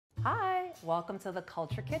Hi, welcome to the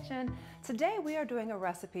Culture Kitchen. Today we are doing a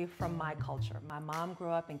recipe from my culture. My mom grew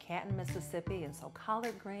up in Canton, Mississippi, and so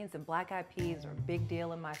collard greens and black-eyed peas are a big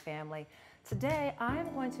deal in my family. Today I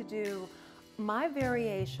am going to do my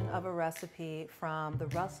variation of a recipe from the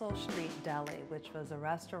Russell Street Deli, which was a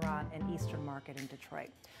restaurant in Eastern Market in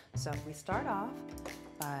Detroit. So we start off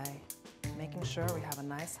by making sure we have a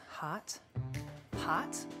nice hot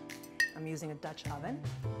pot. I'm using a Dutch oven.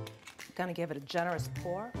 Gonna give it a generous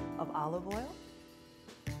pour of olive oil.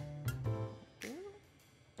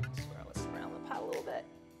 Swirl this around the pot a little bit.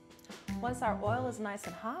 Once our oil is nice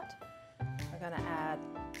and hot, we're gonna add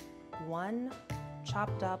 1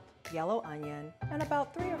 chopped up yellow onion and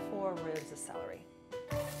about 3 or 4 ribs of celery.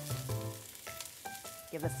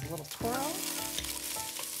 Give this a little twirl.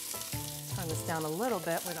 Turn this down a little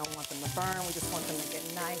bit. We don't want them to burn. We just want them to get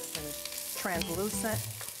nice and translucent.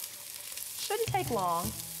 Shouldn't take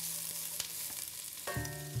long.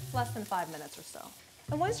 Less than 5 minutes or so.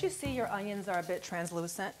 And once you see your onions are a bit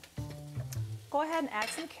translucent, go ahead and add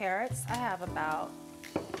some carrots. I have about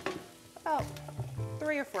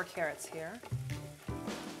 3 or 4 carrots here.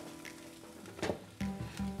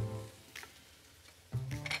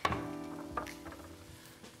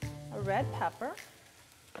 A red pepper.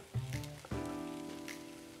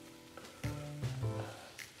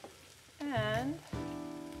 And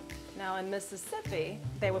now in Mississippi,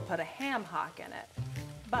 they would put a ham hock in it.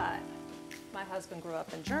 But my husband grew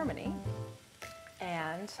up in Germany,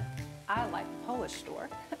 and I like the Polish store.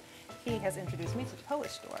 He has introduced me to the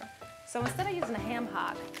Polish store. So instead of using a ham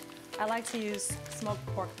hock, I like to use smoked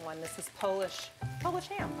pork one. This is Polish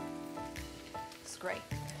ham. It's great.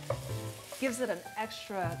 Gives it an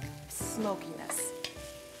extra smokiness.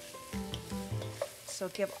 So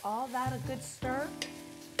give all that a good stir,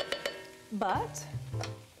 but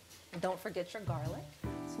don't forget your garlic.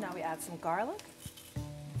 So now we add some garlic.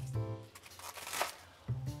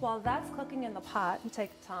 While that's cooking in the pot, we take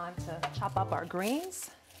time to chop up our greens.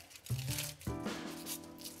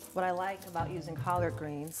 What I like about using collard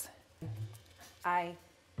greens, I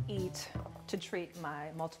eat to treat my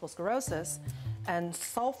multiple sclerosis, and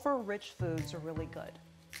sulfur-rich foods are really good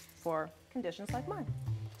for conditions like mine.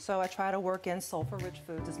 So I try to work in sulfur-rich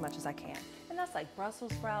foods as much as I can. And that's like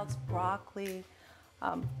Brussels sprouts, broccoli,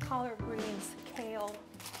 collard greens, kale.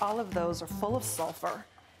 All of those are full of sulfur,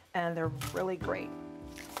 and they're really great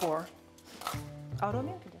for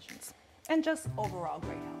autoimmune conditions and just overall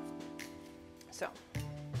great health. So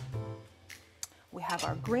we have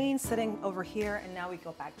our greens sitting over here, and now we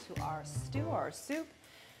go back to our stew or our soup,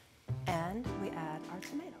 and we add our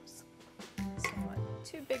tomatoes. So I want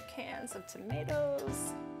 2 big cans of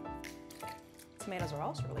tomatoes. Tomatoes are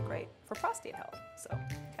also really great for prostate health. So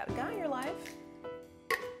got a guy in your life,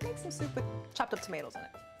 make some soup with chopped up tomatoes in it.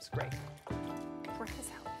 It's great for his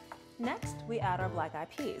health. Next, we add our black-eyed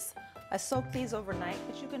peas. I soak these overnight,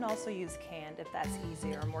 but you can also use canned if that's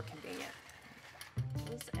easier or more convenient. Put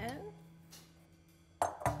those in.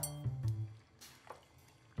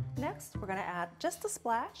 Next, we're gonna add just a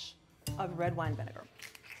splash of red wine vinegar.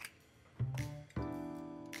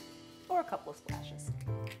 Or a couple of splashes.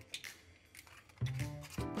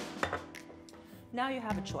 Now you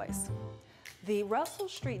have a choice. The Russell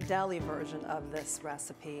Street Deli version of this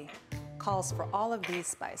recipe calls for all of these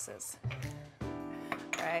spices.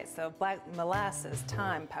 All right, so black molasses,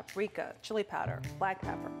 thyme, paprika, chili powder, black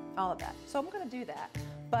pepper, all of that. So I'm gonna do that.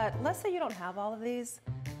 But let's say you don't have all of these,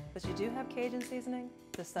 but you do have Cajun seasoning.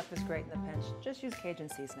 This stuff is great in the pinch. Just use Cajun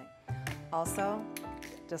seasoning. Also,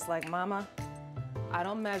 just like Mama, I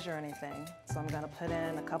don't measure anything. So I'm gonna put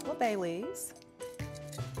in a couple of bay leaves.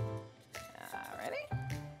 Ready?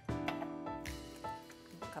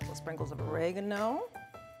 A couple of sprinkles of oregano.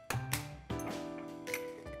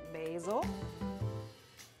 Basil,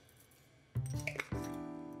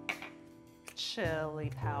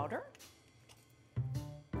 chili powder,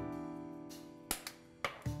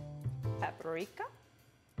 paprika,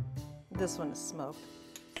 this one is smoked,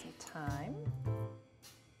 some thyme,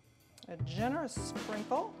 a generous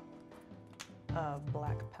sprinkle of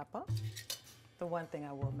black pepper, the one thing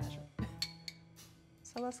I will measure.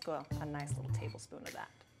 So let's go a nice little tablespoon of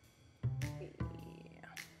that.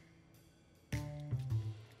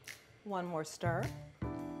 1 more stir.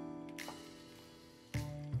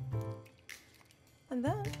 And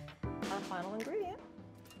then our final ingredient,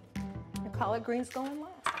 your collard greens go in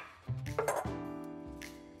last.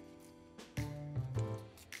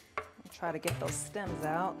 I'll try to get those stems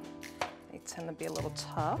out. They tend to be a little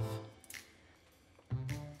tough.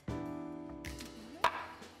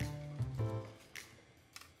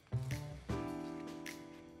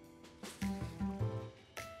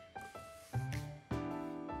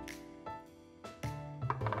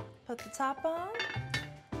 Put the top on,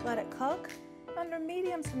 let it cook under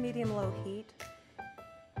medium to medium-low heat.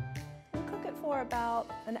 And cook it for about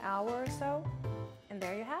an hour or so, and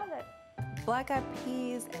there you have it. Black-eyed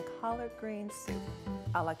peas and collard green soup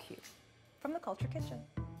a la cube from the Culture Kitchen.